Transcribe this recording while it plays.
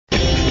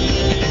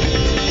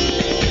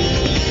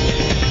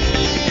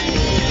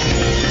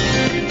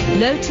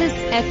Lotus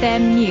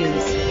FM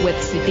News with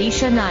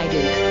Sudisha Naidu.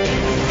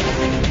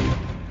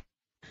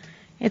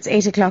 It's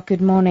 8 o'clock.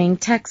 Good morning.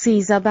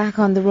 Taxis are back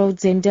on the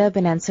roads in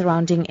Durban and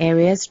surrounding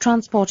areas,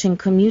 transporting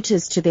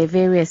commuters to their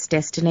various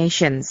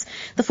destinations.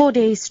 The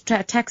 4-day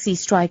taxi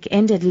strike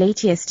ended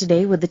late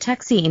yesterday, with the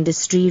taxi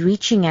industry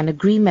reaching an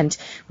agreement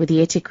with the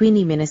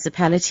eThekwini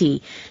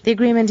municipality. The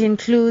agreement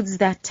includes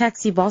that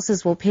taxi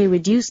bosses will pay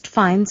reduced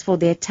fines for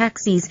their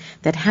taxis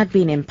that had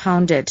been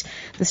impounded.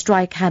 The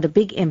strike had a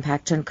big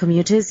impact on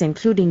commuters,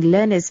 including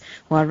learners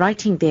who are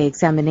writing their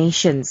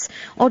examinations.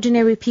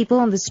 Ordinary people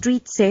on the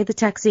street say the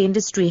taxi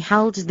industry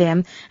held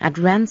them at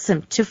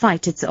ransom to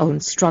fight its own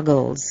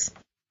struggles.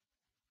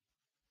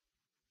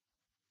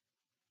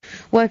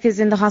 Workers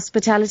in the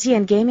hospitality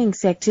and gaming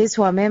sectors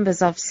who are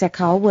members of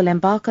SECAO will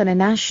embark on a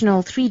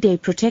national 3-day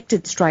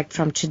protected strike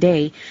from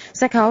today.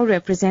 SECAO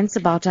represents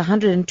about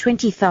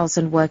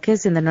 120,000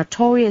 workers in the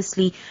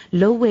notoriously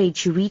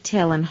low-wage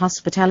retail and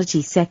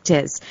hospitality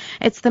sectors.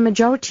 It's the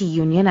majority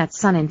union at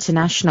Sun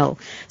International.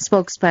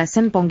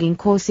 Spokesperson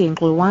Bonginkosi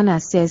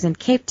Nkulwana says in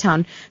Cape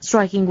Town,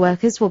 striking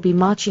workers will be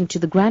marching to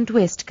the Grand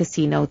West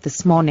Casino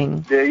this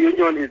morning. The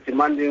union is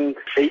demanding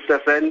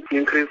 8%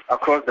 increase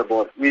across the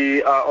board.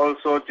 We are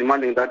also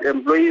demanding that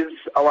employees'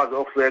 hours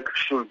of work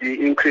should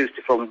be increased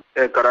from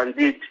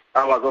guaranteed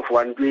hours of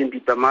 120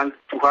 per month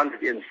to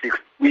 106.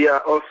 We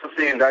are also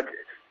saying that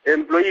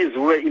employees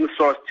who were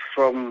insourced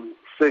from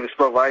service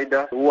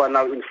provider who are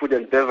now in food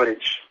and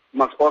beverage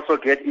must also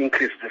get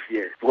increased this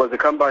year, because the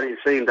company is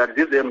saying that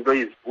these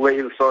employees who were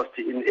insourced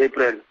in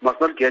April must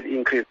not get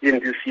increased in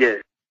this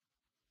year.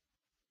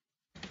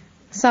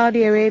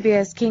 Saudi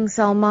Arabia's King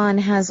Salman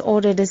has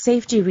ordered a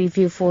safety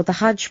review for the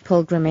Hajj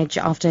pilgrimage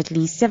after at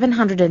least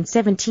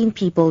 717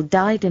 people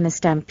died in a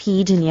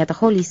stampede near the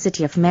holy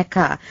city of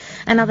Mecca.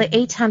 Another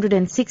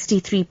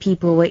 863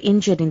 people were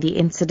injured in the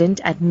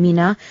incident at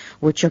Mina,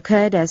 which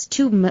occurred as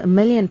 2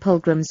 million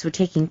pilgrims were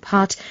taking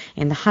part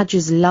in the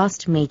Hajj's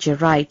last major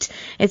rite.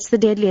 It's the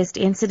deadliest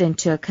incident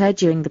to occur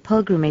during the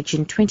pilgrimage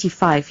in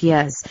 25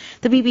 years.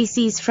 The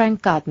BBC's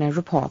Frank Gardner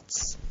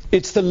reports.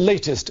 It's the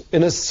latest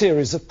in a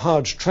series of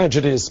Hajj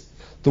tragedies.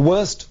 The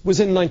worst was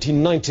in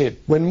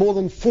 1990, when more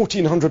than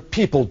 1,400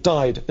 people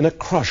died in a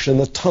crush in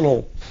the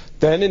tunnel.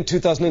 Then in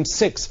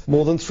 2006,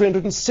 more than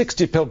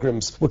 360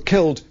 pilgrims were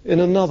killed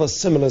in another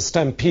similar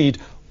stampede.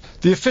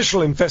 The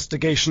official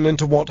investigation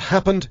into what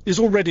happened is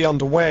already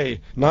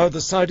underway. Now the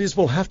Saudis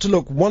will have to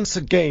look once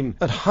again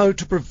at how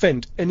to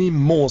prevent any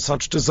more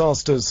such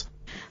disasters.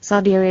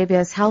 Saudi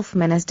Arabia's Health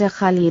Minister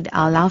Khalid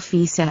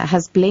Al-Afi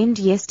has blamed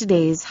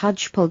yesterday's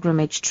Hajj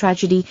pilgrimage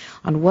tragedy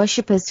on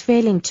worshippers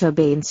failing to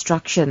obey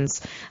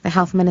instructions. The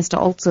Health Minister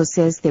also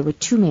says there were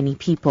too many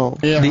people.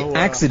 The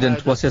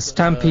accident was a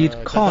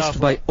stampede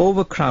caused by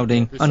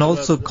overcrowding and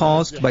also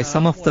caused by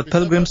some of the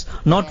pilgrims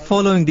not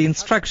following the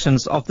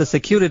instructions of the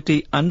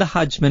security and the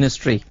Hajj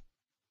ministry.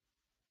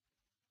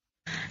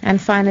 And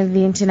finally,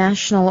 the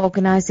International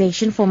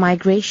Organization for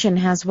Migration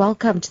has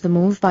welcomed the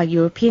move by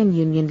European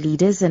Union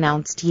leaders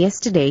announced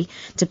yesterday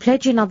to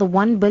pledge another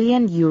 €1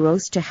 billion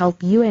to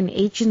help UN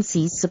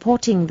agencies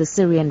supporting the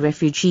Syrian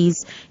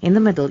refugees in the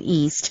Middle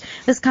East.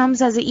 This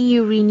comes as the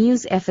EU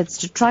renews efforts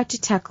to try to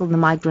tackle the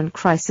migrant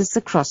crisis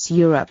across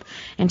Europe.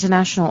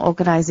 International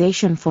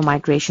Organization for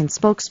Migration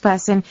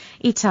spokesperson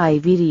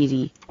Itai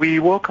Viriri. We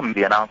welcome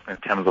the announcement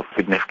in terms of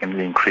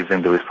significantly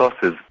increasing the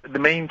resources. The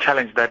main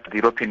challenge that the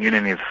European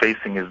Union is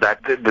facing is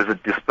that there's a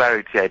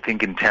disparity, I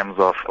think, in terms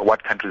of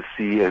what countries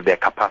see as their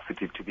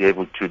capacity to be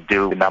able to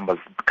deal with numbers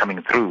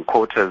coming through.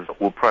 Quotas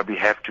will probably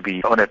have to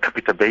be on a per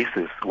capita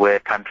basis, where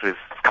countries'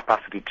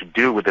 capacity to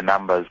deal with the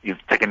numbers is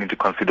taken into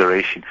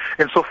consideration.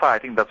 And so far, I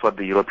think that's what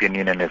the European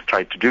Union has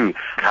tried to do.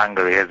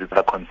 Hungary has its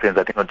other concerns,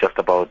 I think, not just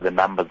about the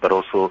numbers, but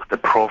also the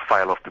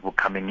profile of people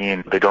coming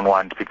in. They don't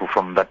want people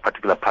from that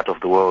particular part of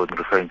the world,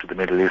 referring to the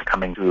Middle East,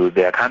 coming to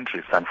their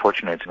countries.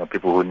 Unfortunately,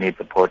 people who need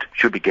support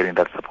should be getting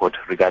that support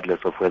regardless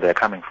of where they're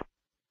coming from.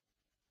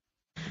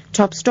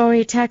 Top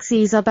story: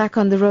 taxis are back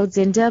on the roads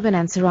in Durban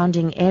and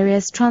surrounding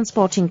areas,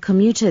 transporting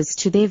commuters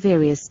to their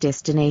various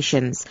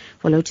destinations.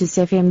 For Lotus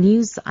FM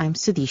News, I'm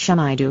Sudisha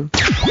Naidu.